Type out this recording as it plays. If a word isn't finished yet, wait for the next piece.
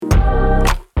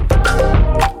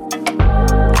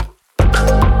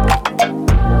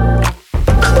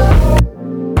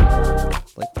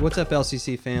What's up,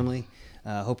 LCC family?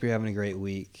 Hope you're having a great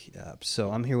week. So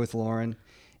I'm here with Lauren,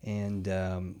 and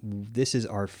this is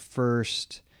our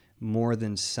first More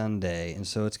Than Sunday, and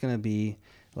so it's going to be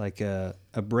like a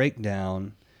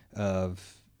breakdown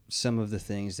of some of the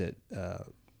things that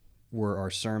were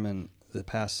our sermon the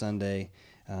past Sunday,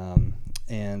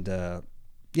 so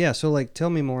like tell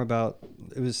me more about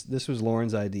this was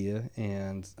Lauren's idea,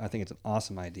 and I think it's an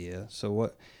awesome idea.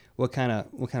 So what kind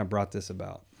of brought this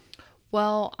about?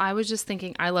 Well, I was just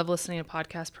thinking, I love listening to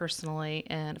podcasts personally,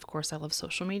 and of course I love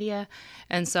social media.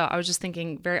 And so I was just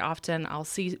thinking very often I'll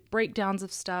see breakdowns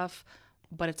of stuff,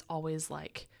 but it's always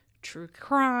like true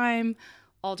crime,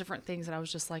 all different things. And I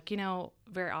was just like,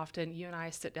 very often you and I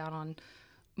sit down on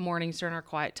mornings during our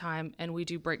quiet time and we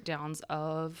do breakdowns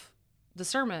of the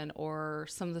sermon or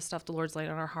some of the stuff the Lord's laid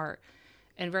on our heart.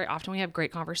 And very often we have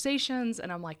great conversations.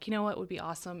 And I'm like, what would be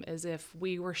awesome is if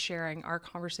we were sharing our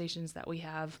conversations that we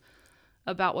have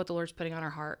about what the Lord's putting on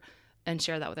our heart and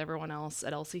share that with everyone else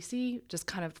at LCC, just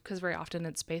kind of because very often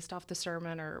it's based off the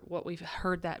sermon or what we've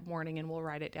heard that morning, and we'll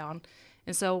write it down.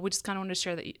 And so we just kind of want to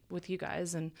share that with you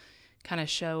guys and kind of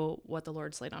show what the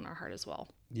Lord's laid on our heart as well.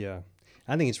 Yeah.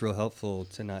 I think it's real helpful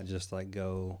to not just like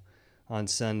go on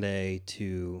Sunday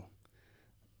to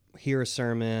hear a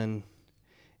sermon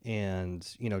and,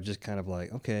 just kind of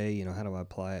like, okay, how do I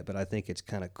apply it? But I think it's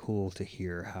kind of cool to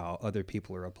hear how other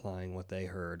people are applying what they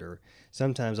heard. Or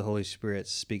sometimes the Holy Spirit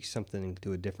speaks something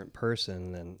to a different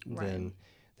person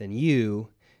than you.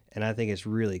 And I think it's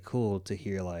really cool to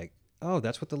hear like, oh,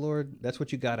 that's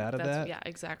what you got out of that. Yeah,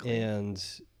 exactly. And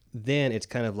then it's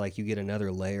kind of like you get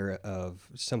another layer of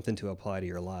something to apply to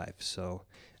your life. So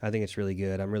I think it's really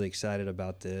good. I'm really excited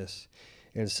about this.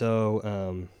 And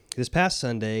so, this past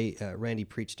Sunday, Randy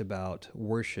preached about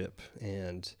worship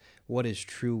and what is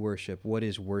true worship, what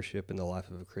is worship in the life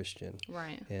of a Christian.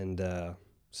 Right. And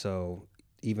so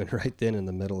even right then in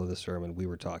the middle of the sermon, we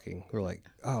were talking. We're like,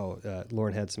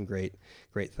 Lauren had some great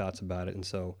thoughts about it. And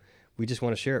so we just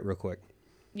want to share it real quick.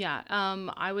 Yeah,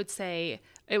 I would say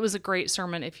it was a great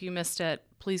sermon. If you missed it,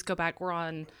 please go back. You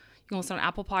can listen on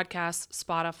Apple Podcasts,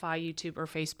 Spotify, YouTube, or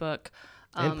Facebook.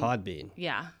 And Podbean.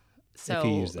 Yeah. So if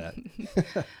you use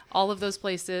that. all of those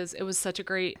places, it was such a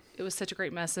great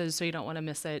message. So you don't want to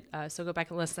miss it. So go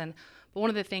back and listen. But one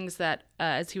of the things that,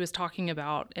 as he was talking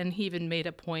about, and he even made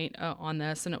a point on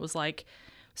this, and it was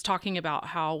talking about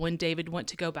how when David went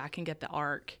to go back and get the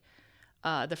ark,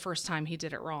 the first time he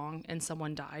did it wrong and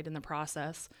someone died in the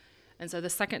process. And so the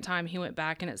second time he went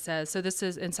back, and it says, so this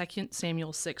is in 2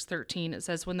 Samuel 6:13. It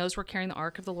says, when those were carrying the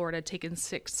ark of the Lord had taken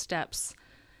 6 steps,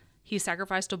 he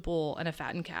sacrificed a bull and a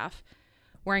fattened calf.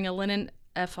 Wearing a linen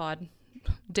ephod,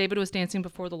 David was dancing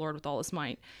before the Lord with all his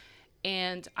might.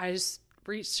 And I just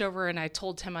reached over and I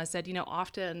told Tim, I said,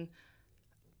 often,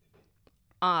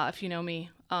 if you know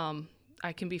me,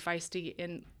 I can be feisty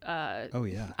and oh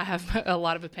yeah, I have a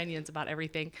lot of opinions about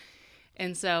everything.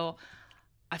 And so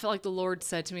I felt like the Lord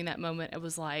said to me in that moment, it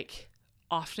was like,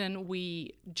 often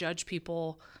we judge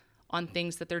people on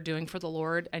things that they're doing for the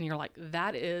Lord, and you're like,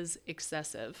 that is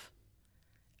excessive.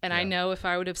 And yeah. I know if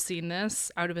I would have seen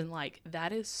this, I would have been like,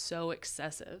 that is so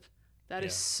excessive. That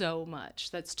is so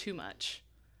much. That's too much.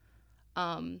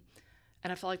 And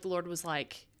I felt like the Lord was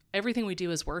like, everything we do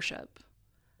is worship.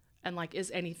 And like, is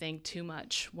anything too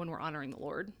much when we're honoring the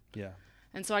Lord? Yeah.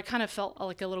 And so I kind of felt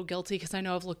like a little guilty because I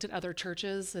know I've looked at other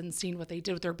churches and seen what they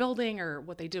did with their building or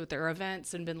what they did with their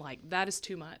events and been like, that is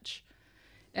too much.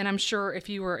 And I'm sure if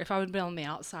I would have been on the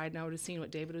outside and I would have seen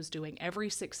what David was doing, every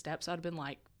 6 steps, I would have been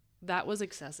like, that was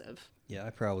excessive. Yeah, I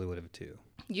probably would have too.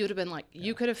 You would have been like,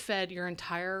 you could have fed your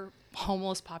entire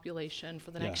homeless population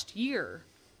for the next year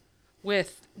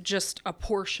with just a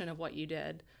portion of what you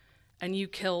did. And you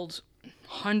killed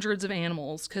hundreds of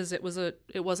animals because it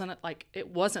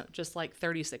wasn't just like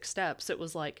 36 steps. It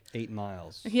was like 8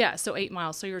 miles. Yeah, so 8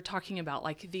 miles. So you're talking about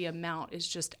like the amount is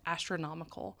just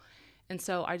astronomical. And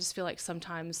so I just feel like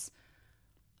sometimes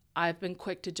I've been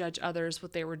quick to judge others,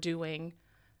 what they were doing,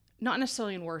 not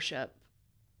necessarily in worship,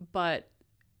 but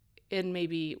in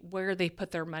maybe where they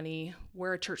put their money,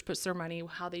 where a church puts their money,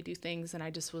 how they do things. And I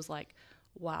just was like,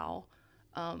 wow,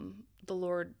 the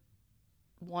Lord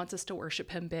wants us to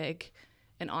worship him big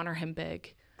and honor him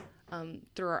big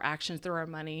through our actions, through our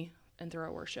money, and through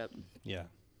our worship. Yeah.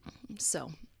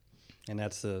 So. And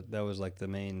that was like the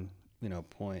main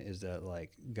point is that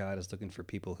like God is looking for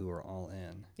people who are all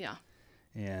in. Yeah.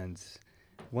 And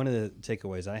one of the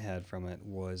takeaways I had from it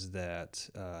was that,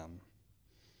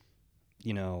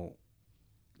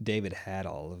 David had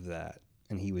all of that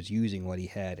and he was using what he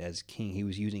had as king. He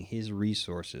was using his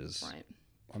resources. Right.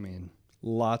 I mean,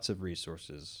 lots of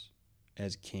resources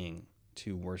as king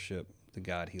to worship the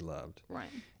God he loved. Right.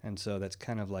 And so that's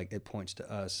kind of like, it points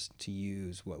to us to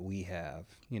use what we have,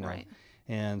 you know. Right.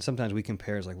 And sometimes we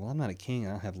compare, it's like, well, I'm not a king.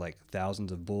 I don't have like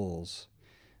thousands of bulls.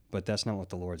 But that's not what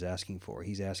the Lord's asking for.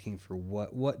 He's asking for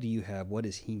what do you have? What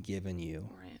has he given you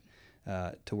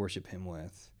to worship him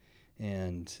with?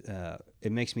 And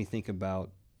it makes me think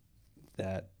about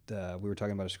that. We were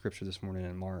talking about a scripture this morning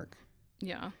in Mark.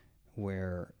 Yeah.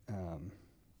 Where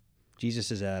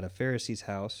Jesus is at a Pharisee's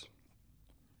house,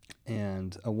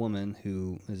 and a woman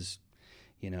who is,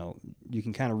 you know, you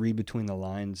can kind of read between the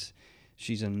lines.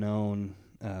 She's a known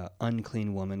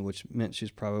unclean woman, which meant she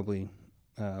was probably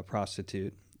a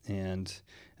prostitute. And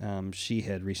she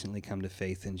had recently come to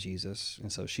faith in Jesus.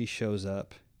 And so she shows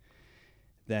up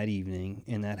that evening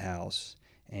in that house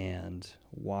and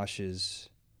washes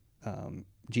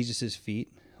Jesus'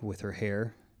 feet with her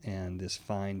hair and this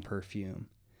fine perfume.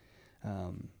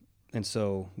 And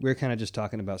so we're kind of just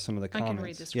talking about some of the comments. I can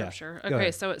read the scripture. Yeah.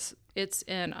 Okay, so it's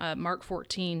in Mark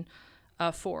 14,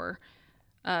 4.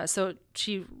 So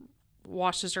she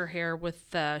washes her hair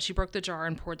with, she broke the jar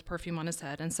and poured the perfume on his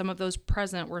head. And some of those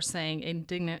present were saying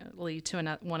indignantly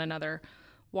to one another,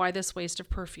 "Why this waste of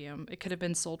perfume? It could have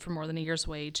been sold for more than a year's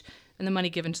wage and the money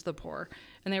given to the poor."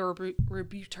 And they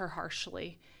rebuked her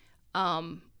harshly.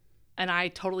 And I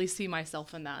totally see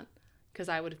myself in that, because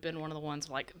I would have been one of the ones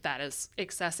like, that is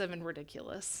excessive and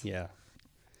ridiculous. Yeah.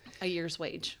 A year's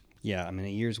wage. Yeah, I mean, a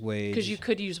year's wage. Because you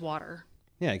could use water.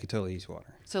 Yeah, you could totally use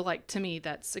water. So, like, to me,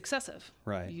 that's excessive.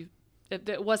 Right.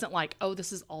 It wasn't like, oh,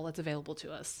 this is all that's available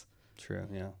to us. True,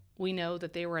 yeah. We know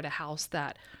that they were at a house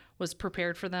that was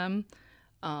prepared for them.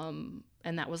 And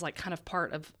that was like kind of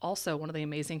part of also one of the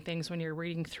amazing things when you're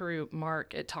reading through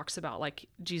Mark. It talks about like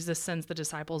Jesus sends the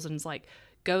disciples and is like,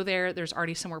 go there. There's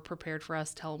already somewhere prepared for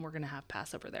us. Tell them we're going to have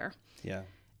Passover there. Yeah.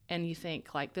 And you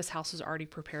think like this house was already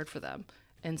prepared for them.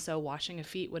 And so washing of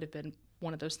feet would have been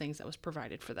one of those things that was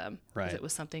provided for them. Right. Because it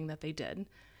was something that they did.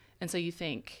 And so you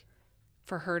think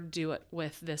for her to do it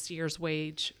with this year's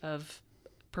wage of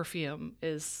perfume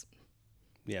is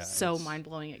so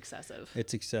mind-blowing excessive.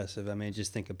 It's excessive. I mean,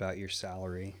 just think about your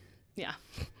salary. Yeah.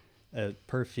 A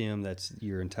perfume that's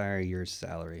your entire year's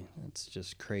salary. It's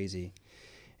just crazy.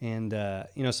 And,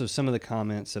 so some of the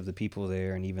comments of the people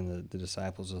there and even the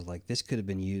disciples was like, this could have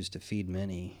been used to feed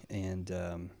many.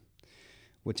 And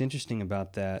what's interesting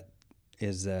about that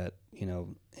is that,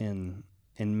 in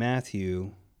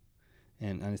Matthew,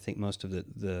 and I think most of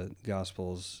the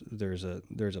Gospels, there's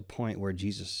a point where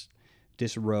Jesus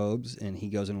disrobes and he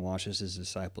goes and washes his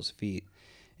disciples' feet.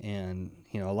 And,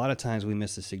 a lot of times we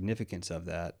miss the significance of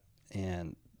that.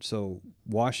 And so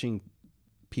washing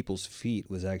people's feet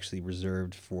was actually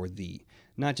reserved for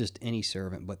not just any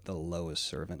servant, but the lowest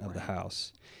servant of the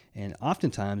house. And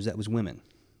oftentimes that was women.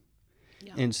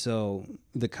 Yeah. And so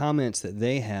the comments that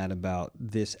they had about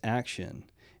this action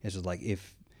is like,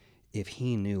 if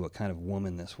he knew what kind of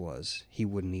woman this was, he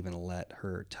wouldn't even let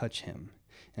her touch him.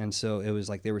 And so it was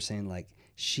like they were saying, like,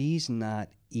 she's not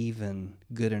even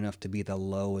good enough to be the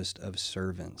lowest of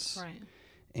servants. Right.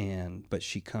 But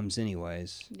she comes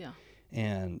anyways. Yeah.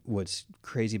 And what's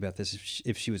crazy about this is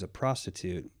if she was a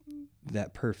prostitute,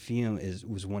 that perfume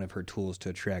was one of her tools to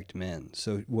attract men.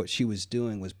 So what she was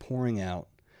doing was pouring out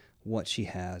what she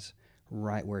has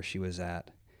right where she was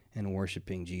at and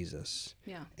worshiping Jesus.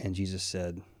 Yeah. And Jesus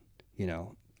said,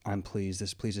 I'm pleased.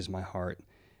 This pleases my heart.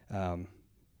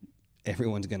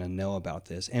 Everyone's going to know about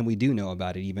this. And we do know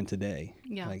about it even today.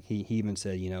 Yeah. Like he even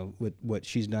said, what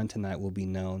she's done tonight will be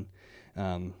known,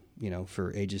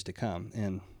 for ages to come.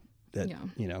 And that,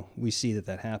 we see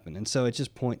that happened. And so it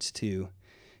just points to,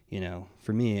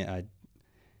 for me,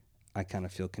 I kind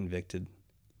of feel convicted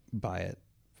by it,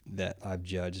 that I've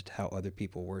judged how other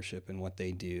people worship and what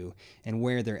they do and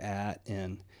where they're at.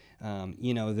 And,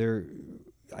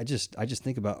 I just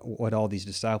think about what all these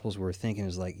disciples were thinking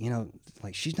is like,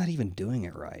 like she's not even doing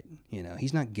it right.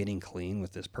 He's not getting clean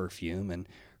with this perfume and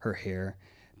her hair,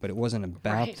 but it wasn't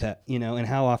about that, and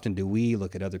how often do we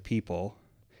look at other people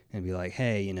and be like,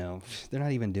 hey, they're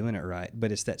not even doing it right.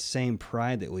 But it's that same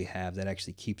pride that we have that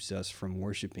actually keeps us from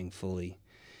worshiping fully.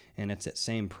 And it's that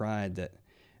same pride that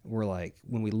we're like,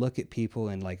 when we look at people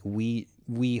and like we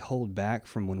hold back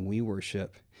from when we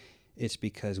worship, it's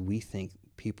because we think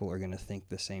people are going to think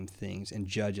the same things and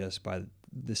judge us by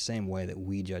the same way that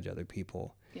we judge other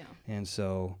people. Yeah. And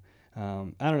so, I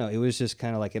don't know, it was just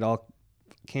kind of like it all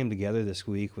came together this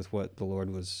week with what the Lord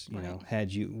was,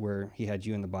 where he had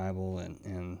you in the Bible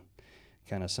and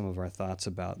kind of some of our thoughts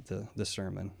about the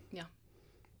sermon. Yeah.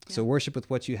 So worship with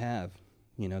what you have.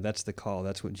 That's the call.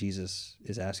 That's what Jesus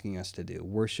is asking us to do.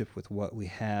 Worship with what we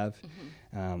have,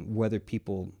 whether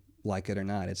people like it or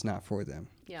not, it's not for them.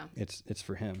 Yeah. It's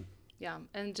for him. Yeah.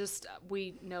 And just,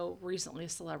 we know recently a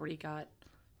celebrity got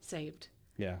saved.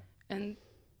 Yeah. And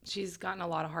she's gotten a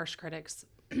lot of harsh critics.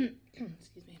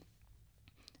 Excuse me.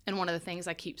 And one of the things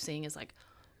I keep seeing is like,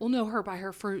 we'll know her by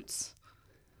her fruits.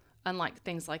 And like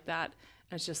things like that.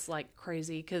 And it's just like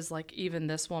crazy because like even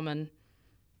this woman,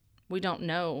 we don't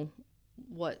know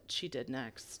what she did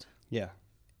next. Yeah.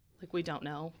 Like we don't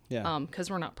know. Yeah.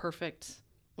 Because we're not perfect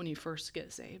when you first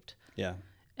get saved. Yeah.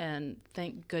 And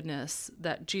thank goodness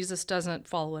that Jesus doesn't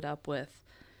follow it up with,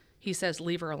 he says,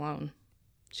 leave her alone.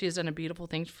 She has done a beautiful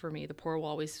thing for me. The poor will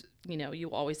always, you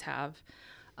always have.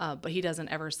 But he doesn't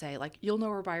ever say, like, you'll know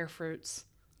her by her fruits.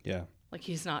 Yeah. Like,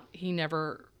 he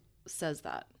never says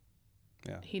that.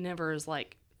 Yeah. He never is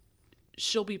like,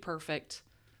 she'll be perfect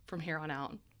from here on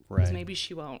out. Right. Because maybe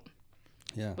she won't.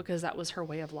 Yeah. Because that was her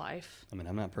way of life. I mean,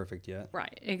 I'm not perfect yet.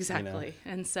 Right. Exactly.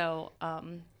 And so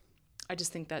I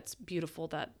just think that's beautiful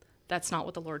that that's not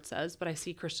what the Lord says, but I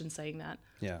see Christians saying that.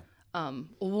 Yeah. Well,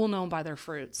 we'll know them by their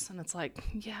fruits. And it's like,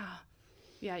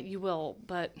 yeah, you will.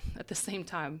 But at the same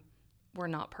time, we're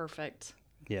not perfect.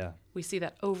 Yeah. We see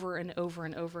that over and over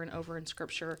and over and over in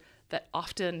Scripture, that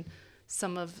often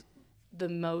some of the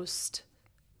most,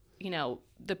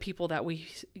 the people that we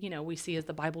see as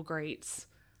the Bible greats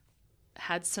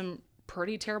had some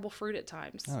pretty terrible fruit at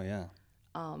times. Oh, yeah.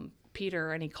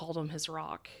 Peter, and he called him his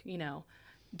rock,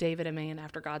 David, a man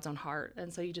after God's own heart.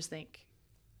 And so you just think,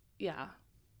 yeah,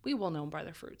 we will know them by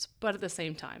their fruits. But at the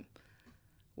same time,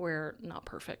 we're not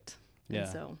perfect. Yeah. And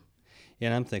so. Yeah,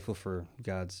 and I'm thankful for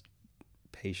God's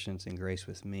patience and grace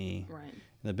with me. Right.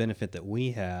 The benefit that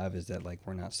we have is that, like,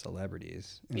 we're not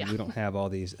celebrities. And Yeah. we don't have all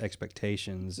these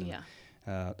expectations. And,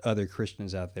 Yeah. other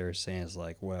Christians out there saying, it's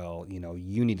like, well,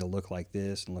 you need to look like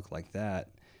this and look like that.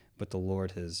 But the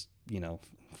Lord has,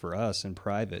 for us in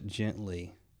private,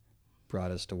 gently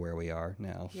brought us to where we are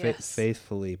now, Yes.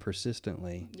 faithfully,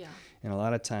 persistently. Yeah. And a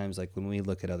lot of times, like when we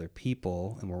look at other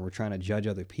people and when we're trying to judge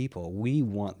other people, we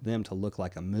want them to look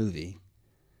like a movie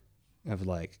of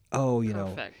like, oh,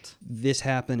 Perfect. this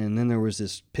happened and then there was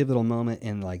this pivotal moment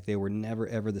and like they were never,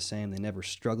 ever the same. They never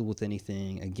struggled with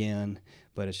anything again.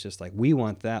 But it's just like we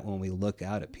want that when we look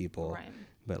out at people. Right.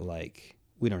 But like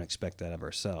we don't expect that of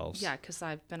ourselves. Yeah, because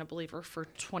I've been a believer for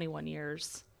 21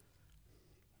 years.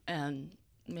 And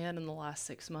man, in the last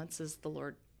 6 months, has the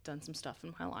Lord done some stuff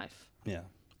in my life. Yeah.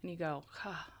 And you go,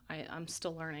 I'm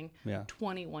still learning. Yeah.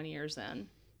 21 years in.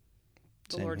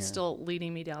 The Same Lord's here. still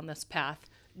leading me down this path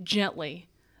gently.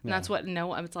 And Yeah. that's what,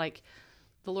 it's like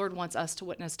the Lord wants us to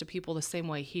witness to people the same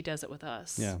way he does it with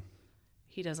us. Yeah.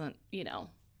 He doesn't,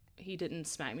 he didn't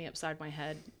smack me upside my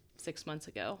head 6 months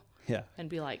ago Yeah. and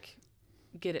be like,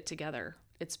 get it together.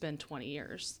 It's been 20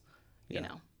 years,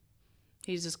 Yeah.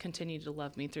 He's just continued to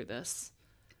love me through this,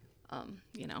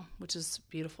 which is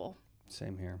beautiful.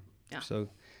 Same here. Yeah.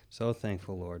 So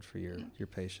thankful, Lord, for your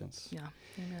patience. Yeah.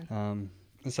 Amen.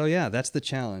 And so, yeah, that's the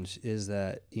challenge is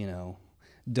that,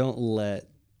 don't let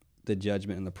the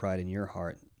judgment and the pride in your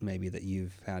heart, maybe that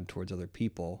you've had towards other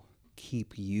people,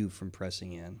 keep you from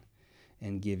pressing in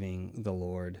and giving the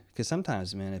Lord. Because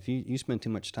sometimes, man, if you spend too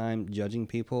much time judging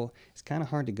people, it's kind of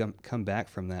hard to come back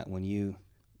from that when you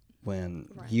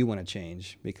Right. want to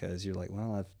change, because you're like,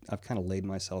 well, I've kind of laid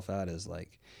myself out as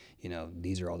like,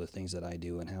 these are all the things that I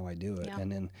do and how I do it. Yeah.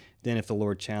 And then if the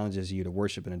Lord challenges you to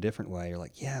worship in a different way, you're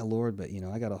like, yeah, Lord, but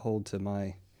I got to hold to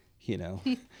my,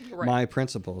 Right. my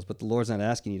principles. But the Lord's not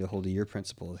asking you to hold to your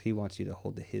principles. He wants you to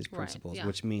hold to his Right. principles, Yeah.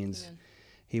 which means Amen.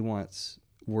 he wants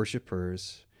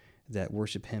worshipers that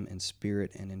worship him in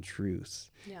spirit and in truth.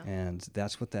 Yeah. And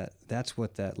that's what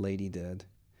that lady did.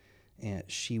 And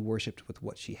she worshiped with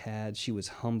what she had. She was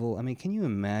humble. I mean, can you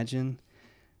imagine,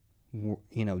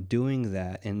 doing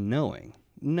that and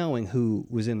knowing who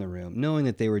was in the room, knowing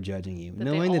that they were judging you, That they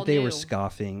knowing all that they were knew.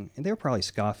 scoffing, and they were probably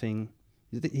scoffing.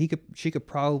 She could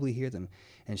probably hear them.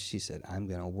 And she said, I'm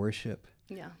going to worship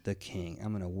Yeah. the King.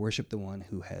 I'm going to worship the one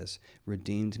who has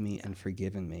redeemed me and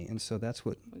forgiven me. And so that's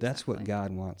what Exactly.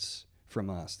 God wants from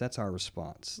us. That's our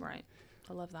response. Right.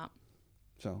 I love that.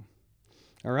 So,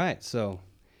 all right. So,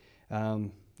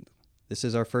 this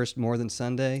is our first More Than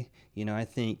Sunday. I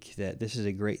think that this is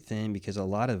a great thing because a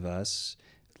lot of us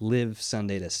live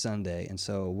Sunday to Sunday. And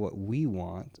so what we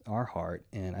want, our heart,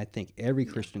 and I think every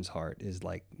Christian's heart is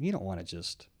like, you don't want to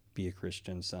just be a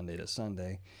Christian Sunday to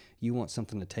Sunday. You want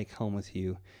something to take home with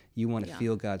you. You want to Yeah.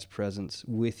 feel God's presence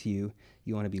with you.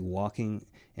 You want to be walking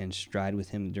and stride with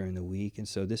him during the week. And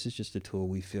so this is just a tool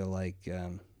we feel like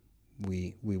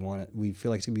we want it. We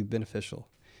feel like it's going to be beneficial.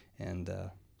 And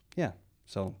yeah,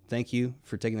 so thank you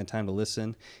for taking the time to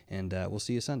listen, and we'll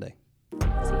see you Sunday. See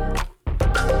ya.